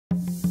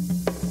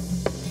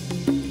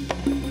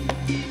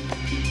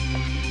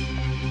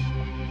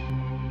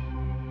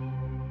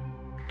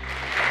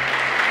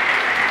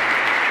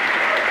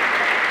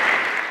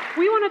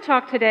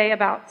talk today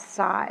about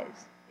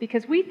size,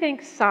 because we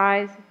think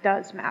size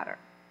does matter.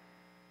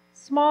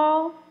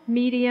 Small,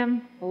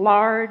 medium,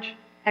 large,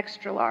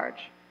 extra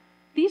large.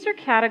 These are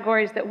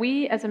categories that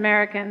we as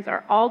Americans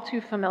are all too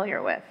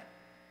familiar with.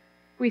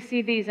 We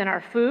see these in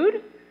our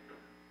food,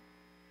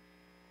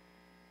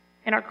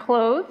 in our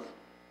clothes,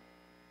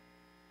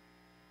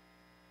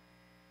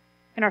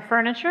 in our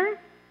furniture,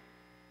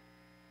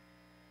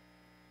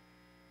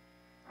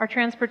 our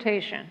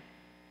transportation.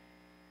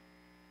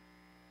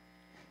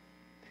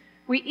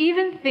 We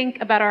even think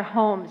about our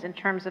homes in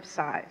terms of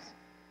size.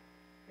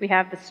 We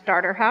have the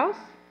starter house,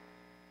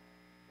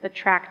 the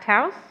tract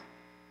house,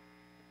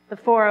 the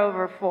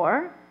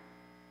 4/4,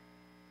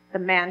 the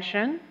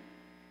mansion,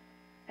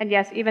 and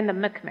yes, even the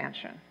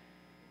McMansion.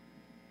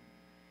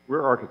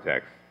 We're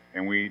architects,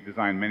 and we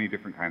design many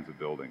different kinds of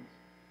buildings,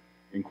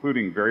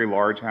 including very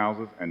large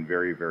houses and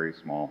very, very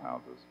small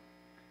houses.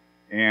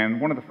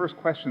 And one of the first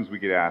questions we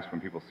get asked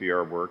when people see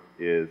our work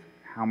is,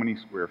 how many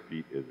square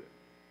feet is it?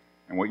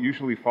 And what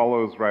usually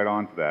follows right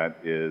on to that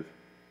is,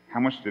 how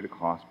much did it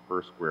cost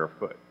per square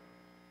foot?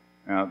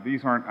 Now,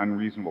 these aren't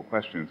unreasonable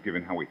questions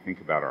given how we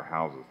think about our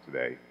houses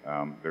today.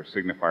 They're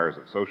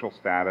signifiers of social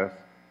status.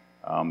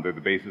 They're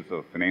the basis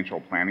of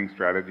financial planning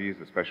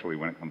strategies, especially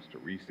when it comes to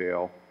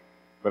resale.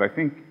 But I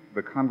think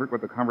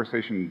what the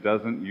conversation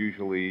doesn't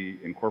usually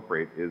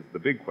incorporate is the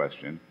big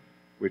question,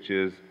 which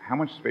is, how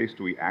much space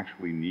do we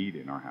actually need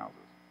in our houses?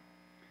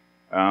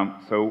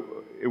 So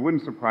it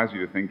wouldn't surprise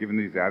you to think, given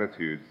these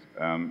attitudes,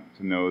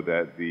 to know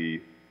that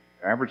the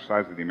average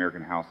size of the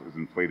American house is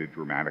inflated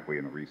dramatically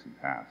in the recent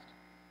past.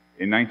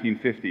 In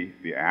 1950,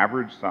 the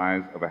average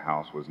size of a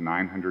house was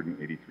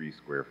 983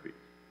 square feet.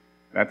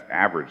 That's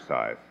average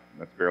size.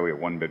 That's barely a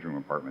one-bedroom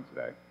apartment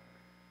today.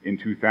 In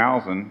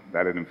 2000,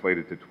 that had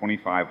inflated to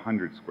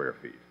 2,500 square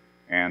feet,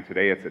 and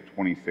today it's at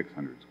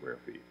 2,600 square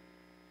feet.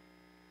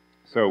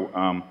 So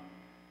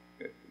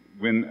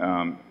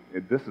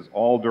this is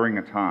all during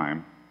a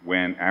time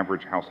when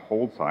average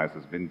household size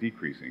has been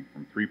decreasing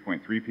from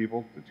 3.3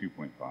 people to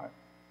 2.5.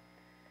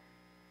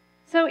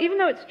 So even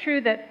though it's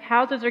true that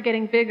houses are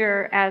getting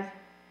bigger as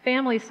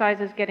family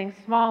size is getting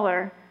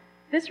smaller,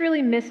 this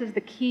really misses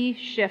the key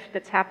shift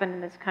that's happened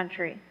in this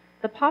country.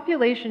 The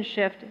population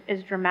shift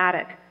is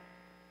dramatic.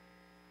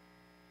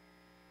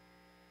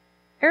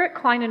 Eric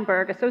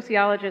Kleinenberg, a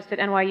sociologist at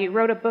NYU,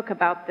 wrote a book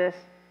about this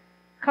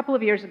a couple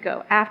of years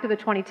ago, after the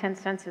 2010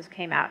 census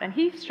came out, and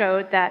he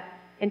showed that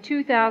in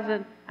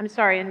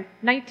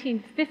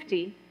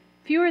 1950,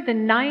 fewer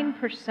than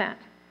 9%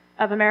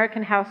 of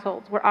American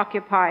households were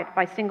occupied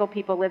by single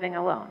people living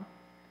alone.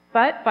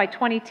 But by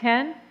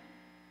 2010,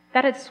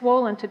 that had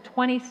swollen to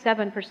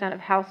 27% of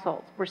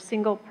households were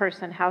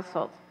single-person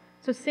households.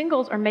 So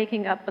singles are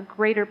making up a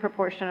greater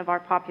proportion of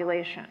our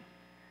population.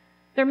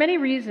 There are many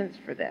reasons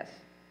for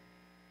this.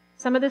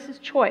 Some of this is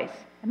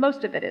choice, and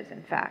most of it is,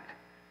 in fact.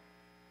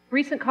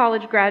 Recent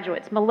college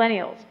graduates,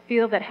 millennials,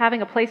 feel that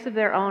having a place of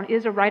their own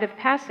is a rite of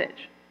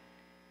passage.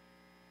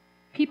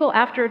 People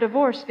after a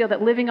divorce feel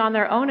that living on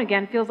their own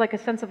again feels like a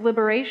sense of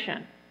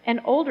liberation, and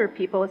older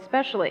people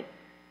especially.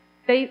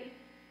 They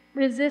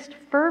resist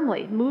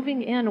firmly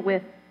moving in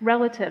with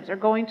relatives or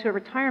going to a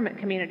retirement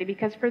community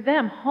because for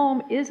them,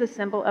 home is a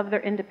symbol of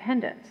their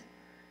independence.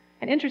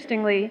 And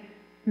interestingly,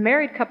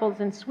 married couples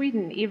in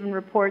Sweden even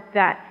report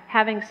that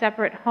having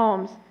separate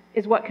homes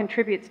is what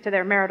contributes to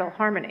their marital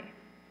harmony.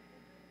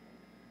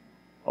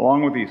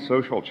 Along with these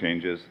social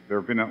changes, there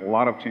have been a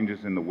lot of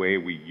changes in the way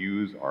we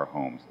use our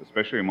homes,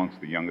 especially amongst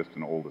the youngest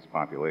and oldest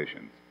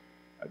populations.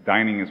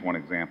 Dining is one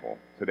example.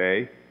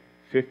 Today,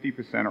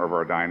 50% of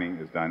our dining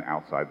is done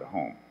outside the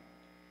home.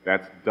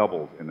 That's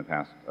doubled in the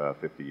past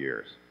 50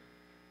 years.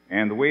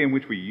 And the way in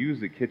which we use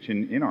the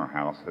kitchen in our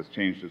house has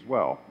changed as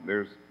well.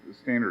 There's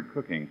standard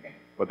cooking,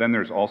 but then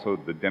there's also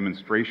the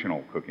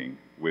demonstrational cooking,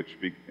 which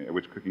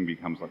cooking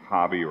becomes a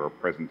hobby or a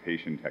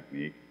presentation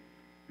technique.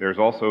 There's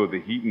also the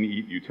heat and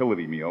eat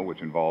utility meal,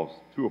 which involves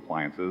two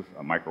appliances,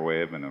 a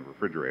microwave and a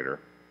refrigerator.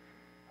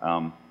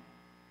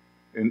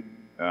 In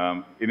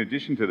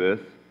addition to this,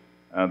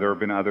 there have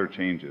been other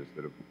changes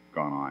that have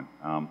gone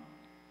on.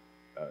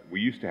 We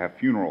used to have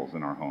funerals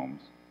in our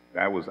homes.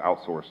 That was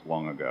outsourced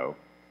long ago.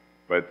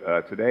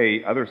 But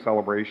today, other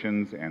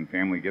celebrations and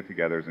family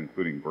get-togethers,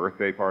 including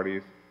birthday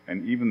parties,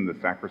 and even the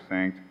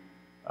sacrosanct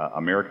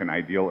American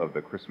ideal of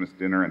the Christmas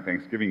dinner and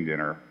Thanksgiving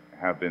dinner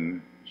have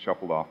been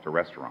shuffled off to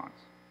restaurants.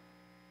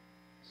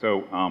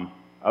 So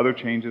other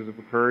changes have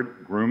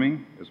occurred.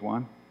 Grooming is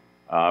one.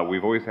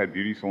 We've always had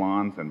beauty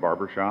salons and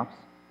barbershops,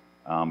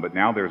 but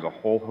now there's a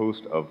whole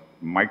host of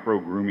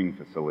micro-grooming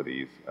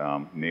facilities,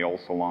 nail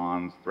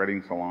salons,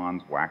 threading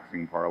salons,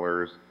 waxing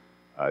parlors,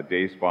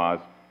 day spas.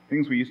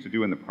 Things we used to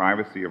do in the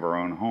privacy of our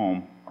own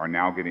home are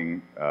now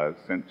getting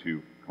sent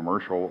to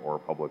commercial or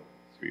public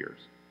spheres.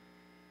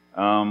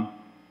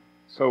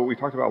 So we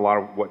talked about a lot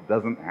of what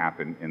doesn't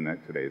happen in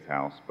today's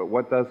house, but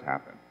what does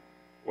happen?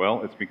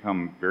 Well, it's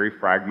become very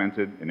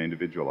fragmented and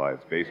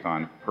individualized based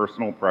on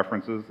personal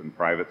preferences and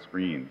private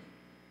screens.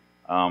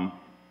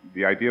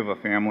 The idea of a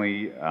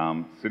family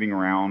sitting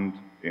around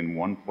in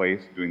one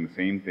place doing the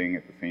same thing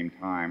at the same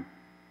time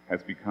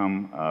has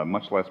become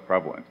much less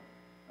prevalent.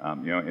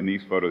 In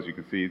these photos, you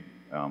can see,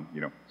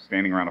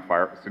 sitting around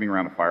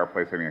a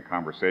fireplace having a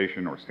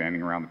conversation, or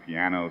standing around the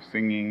piano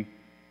singing,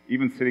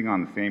 even sitting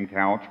on the same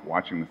couch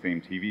watching the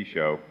same TV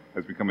show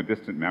has become a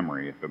distant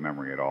memory, if a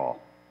memory at all.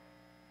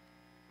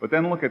 But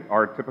then look at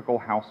our typical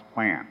house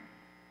plan.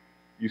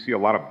 You see a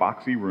lot of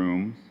boxy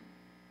rooms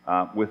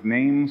with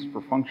names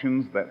for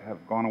functions that have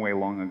gone away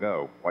long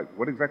ago. Like,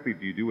 what exactly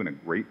do you do in a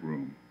great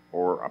room,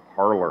 or a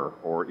parlor,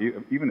 or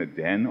even a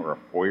den, or a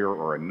foyer,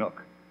 or a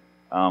nook?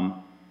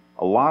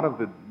 A lot of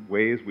the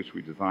ways which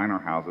we design our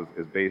houses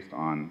is based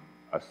on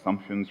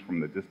assumptions from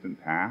the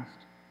distant past,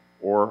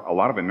 or a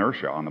lot of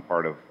inertia on the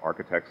part of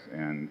architects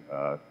and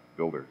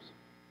builders.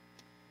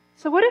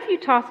 So what if you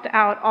tossed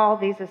out all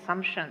these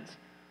assumptions?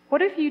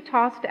 What if you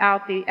tossed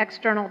out the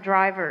external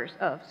drivers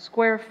of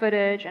square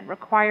footage and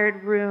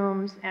required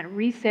rooms and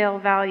resale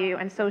value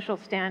and social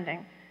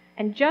standing,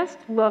 and just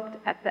looked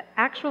at the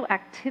actual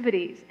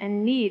activities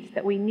and needs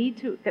that we need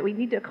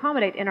to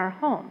accommodate in our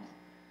homes?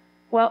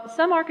 Well,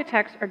 some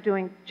architects are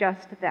doing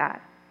just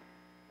that.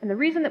 And the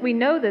reason that we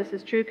know this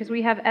is true because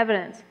we have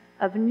evidence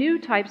of new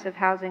types of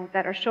housing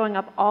that are showing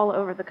up all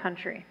over the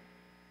country.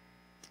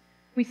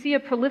 We see a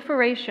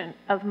proliferation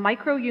of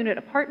micro-unit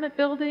apartment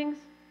buildings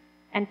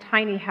and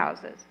tiny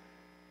houses.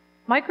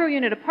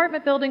 Micro-unit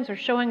apartment buildings are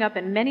showing up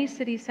in many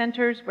city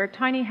centers where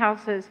tiny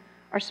houses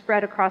are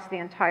spread across the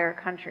entire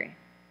country.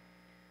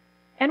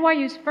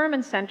 NYU's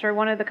Furman Center,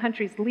 one of the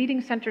country's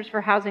leading centers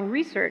for housing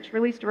research,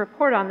 released a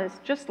report on this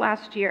just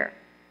last year.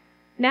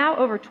 Now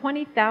over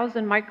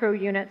 20,000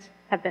 micro-units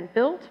have been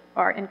built,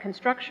 are in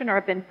construction, or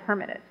have been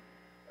permitted.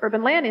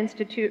 Urban Land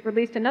Institute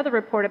released another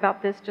report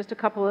about this just a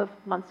couple of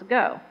months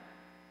ago.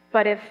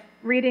 But if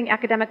reading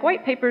academic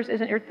white papers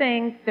isn't your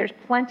thing, there's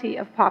plenty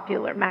of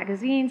popular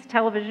magazines,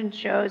 television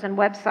shows, and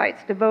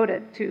websites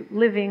devoted to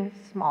living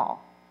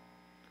small.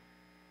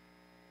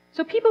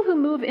 So people who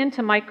move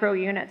into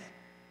micro-units,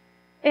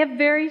 they have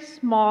very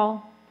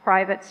small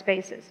private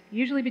spaces,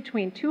 usually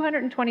between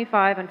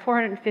 225 and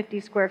 450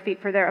 square feet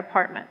for their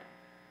apartment.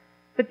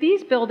 But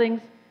these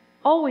buildings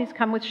always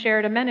come with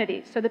shared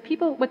amenities. So the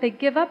people, what they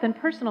give up in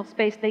personal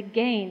space, they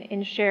gain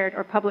in shared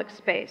or public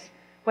space,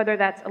 whether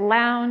that's a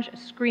lounge, a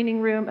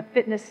screening room, a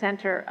fitness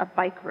center, a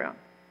bike room.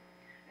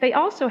 They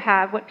also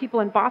have what people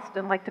in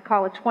Boston like to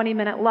call a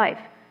 20-minute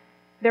life.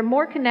 They're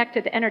more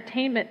connected to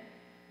entertainment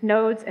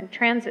nodes and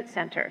transit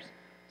centers.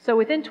 So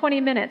within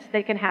 20 minutes,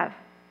 they can have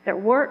their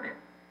work,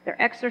 their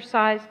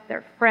exercise,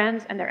 their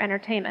friends, and their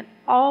entertainment,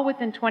 all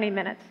within 20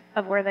 minutes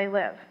of where they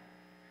live.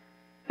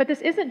 But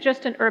this isn't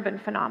just an urban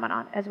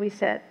phenomenon, as we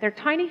said. They're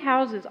tiny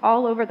houses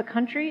all over the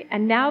country,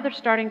 and now they're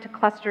starting to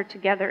cluster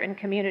together in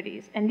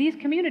communities. And these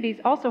communities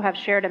also have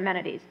shared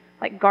amenities,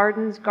 like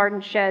gardens,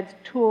 garden sheds,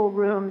 tool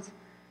rooms,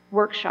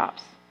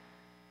 workshops.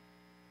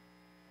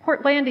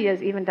 Portlandia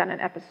has even done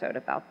an episode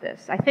about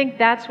this. I think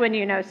that's when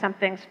you know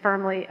something's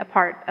firmly a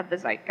part of the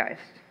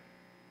zeitgeist.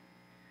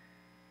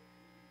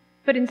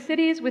 But in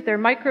cities with their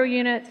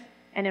micro-units,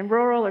 and in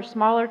rural or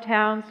smaller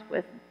towns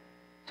with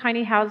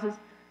tiny houses,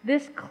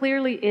 this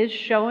clearly is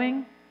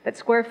showing that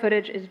square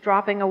footage is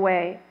dropping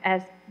away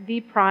as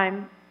the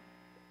prime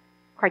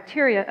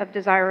criteria of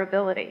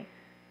desirability.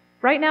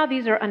 Right now,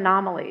 these are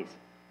anomalies,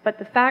 but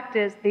the fact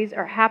is these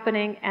are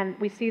happening, and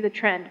we see the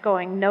trend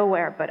going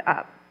nowhere but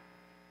up.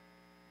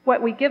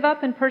 What we give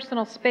up in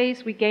personal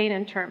space, we gain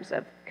in terms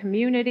of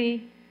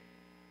community,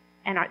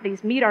 and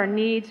these meet our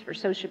needs for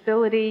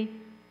sociability,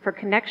 for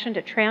connection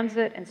to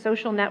transit and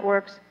social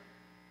networks,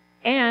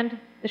 and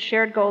the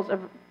shared goals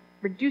of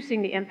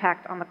reducing the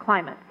impact on the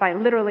climate by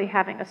literally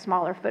having a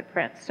smaller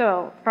footprint.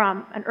 So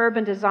from an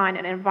urban design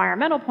and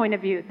environmental point of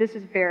view, this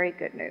is very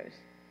good news.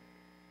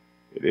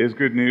 It is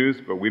good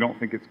news, but we don't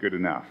think it's good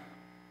enough.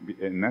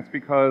 And that's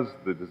because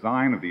the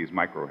design of these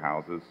micro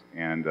houses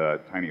and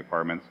tiny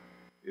apartments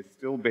is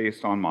still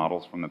based on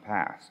models from the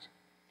past.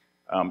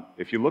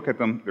 If you look at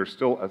them, there's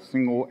still a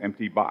single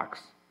empty box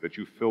that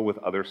you fill with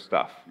other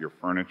stuff, your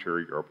furniture,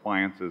 your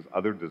appliances,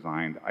 other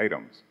designed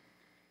items.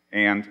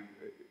 And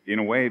in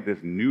a way, this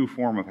new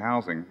form of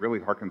housing really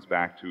harkens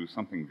back to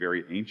something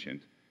very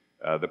ancient,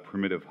 the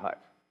primitive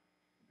hut.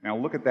 Now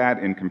look at that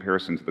in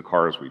comparison to the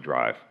cars we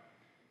drive.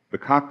 The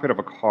cockpit of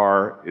a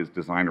car is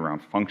designed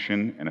around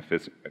function and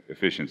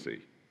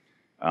efficiency.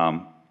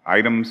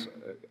 Items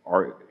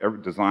are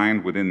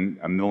designed within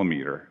a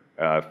millimeter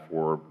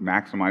for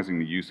maximizing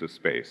the use of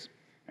space.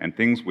 And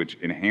things which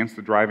enhance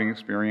the driving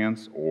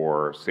experience,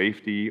 or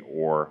safety,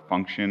 or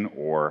function,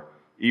 or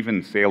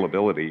even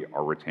saleability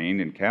are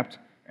retained and kept,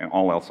 and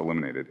all else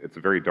eliminated. It's a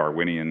very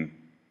Darwinian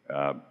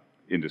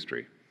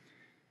industry.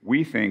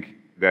 We think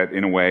that,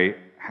 in a way,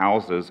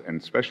 houses,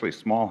 and especially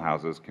small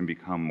houses, can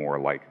become more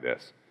like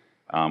this,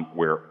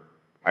 where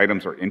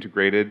items are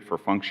integrated for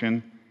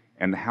function,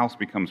 and the house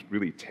becomes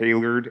really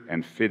tailored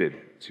and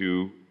fitted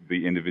to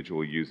the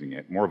individual using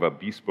it, more of a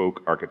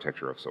bespoke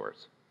architecture of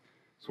sorts.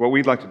 So what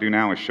we'd like to do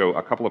now is show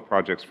a couple of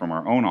projects from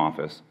our own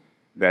office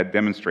that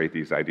demonstrate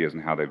these ideas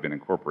and how they've been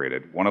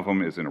incorporated. One of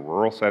them is in a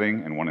rural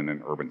setting and one in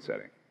an urban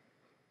setting.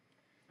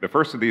 The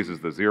first of these is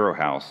the Zero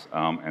House,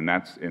 and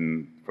that's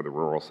for the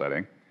rural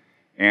setting.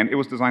 And it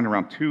was designed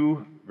around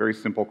two very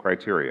simple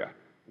criteria.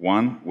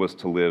 One was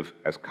to live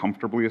as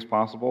comfortably as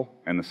possible,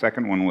 and the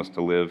second one was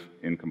to live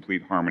in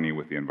complete harmony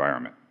with the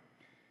environment.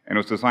 And it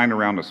was designed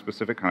around a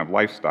specific kind of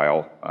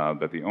lifestyle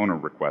that the owner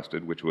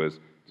requested, which was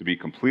to be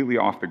completely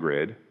off the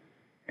grid,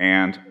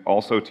 and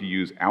also to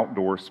use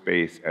outdoor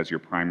space as your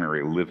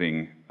primary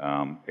living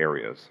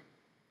areas.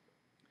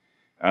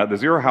 The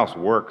Zero House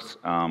works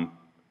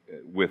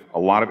with a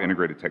lot of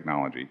integrated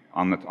technology.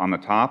 On the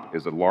top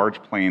is a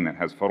large plane that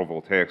has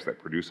photovoltaics that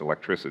produce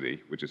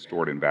electricity, which is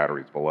stored in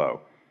batteries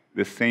below.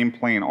 This same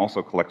plane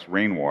also collects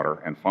rainwater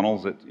and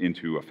funnels it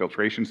into a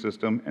filtration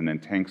system and then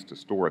tanks to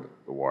store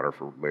the water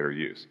for later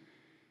use.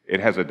 It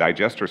has a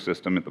digester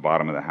system at the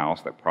bottom of the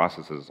house that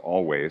processes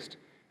all waste,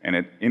 and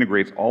it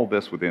integrates all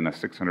this within a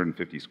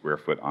 650 square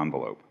foot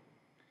envelope.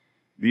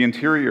 The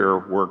interior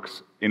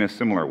works in a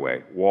similar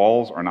way.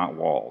 Walls are not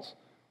walls.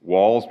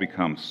 Walls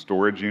become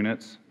storage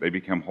units. They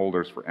become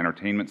holders for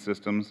entertainment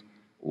systems.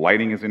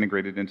 Lighting is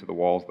integrated into the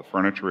walls. The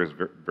furniture is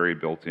very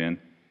built in.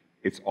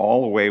 It's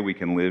all a way we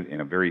can live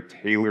in a very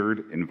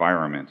tailored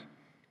environment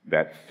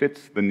that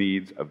fits the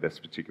needs of this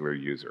particular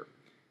user.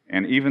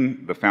 And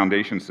even the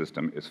foundation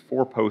system is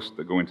 4 posts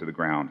that go into the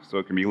ground, so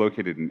it can be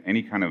located in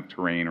any kind of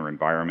terrain or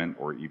environment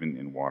or even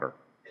in water.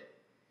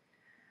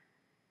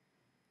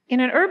 In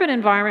an urban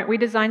environment, we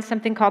designed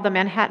something called the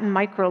Manhattan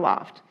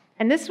Microloft.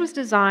 And this was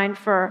designed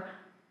for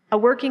a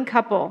working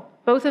couple,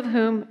 both of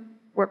whom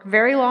work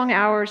very long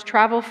hours,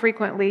 travel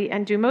frequently,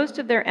 and do most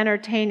of their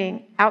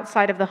entertaining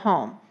outside of the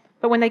home.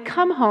 But when they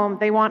come home,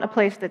 they want a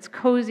place that's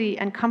cozy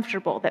and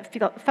comfortable, that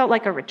felt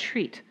like a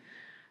retreat.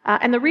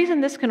 And the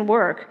reason this can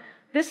work,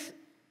 this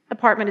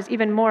apartment is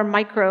even more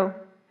micro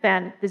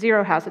than the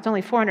Zero House. It's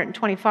only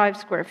 425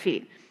 square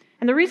feet.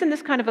 And the reason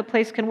this kind of a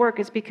place can work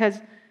is because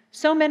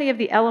so many of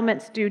the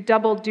elements do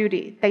double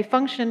duty. They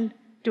function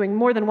doing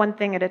more than one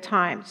thing at a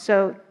time.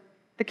 So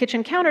the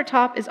kitchen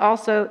countertop is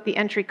also the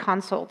entry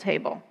console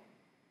table.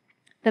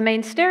 The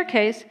main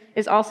staircase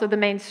is also the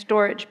main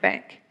storage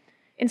bank.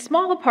 In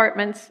small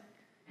apartments,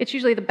 it's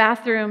usually the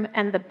bathroom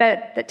and the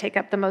bed that take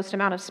up the most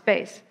amount of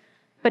space.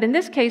 But in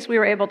this case, we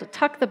were able to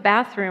tuck the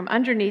bathroom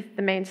underneath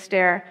the main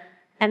stair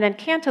and then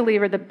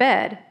cantilever the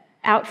bed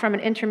out from an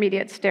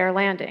intermediate stair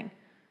landing.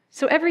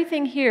 So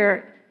everything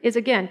here is,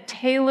 again,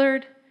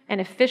 tailored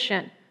and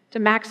efficient to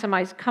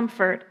maximize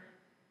comfort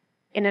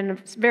in a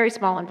very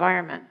small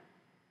environment.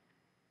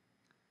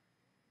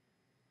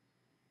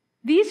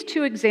 These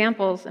two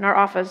examples in our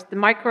office, the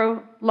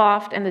Micro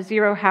Loft and the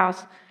Zero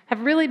House,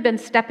 have really been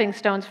stepping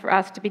stones for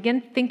us to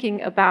begin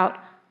thinking about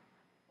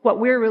what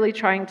we're really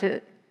trying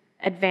to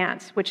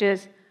advance, which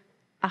is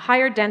a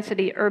higher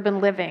density urban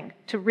living,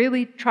 to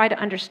really try to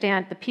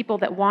understand the people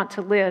that want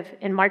to live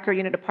in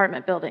micro-unit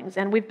apartment buildings.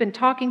 And we've been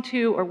talking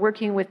to or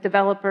working with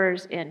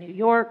developers in New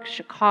York,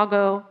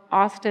 Chicago,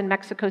 Austin,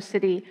 Mexico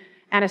City,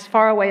 and as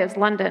far away as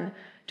London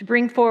to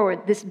bring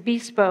forward this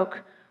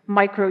bespoke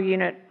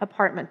micro-unit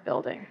apartment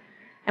building.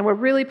 And we're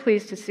really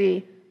pleased to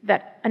see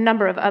that a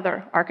number of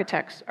other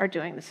architects are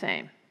doing the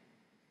same.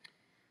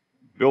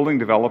 Building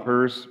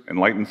developers,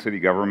 enlightened city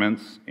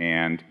governments,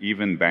 and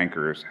even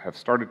bankers have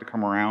started to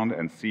come around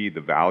and see the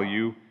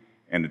value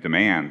and the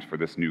demand for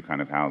this new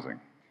kind of housing.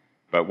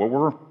 But what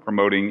we're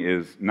promoting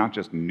is not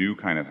just new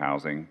kind of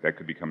housing that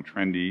could become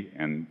trendy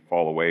and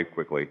fall away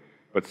quickly,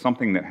 but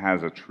something that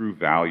has a true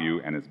value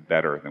and is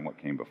better than what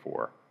came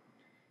before.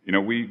 You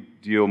know, we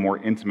deal more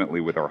intimately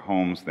with our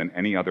homes than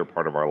any other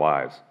part of our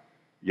lives.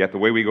 Yet the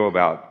way we go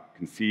about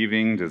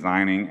conceiving,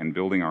 designing, and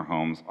building our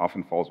homes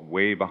often falls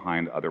way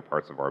behind other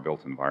parts of our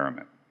built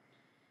environment.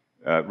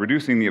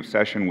 Reducing the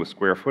obsession with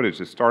square footage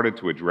has started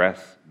to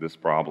address this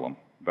problem,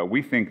 but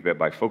we think that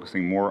by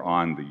focusing more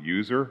on the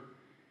user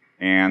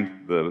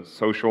and the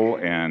social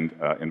and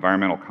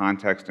environmental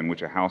context in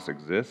which a house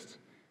exists,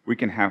 we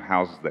can have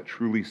houses that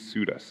truly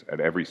suit us at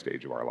every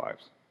stage of our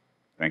lives.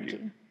 Thank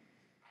you.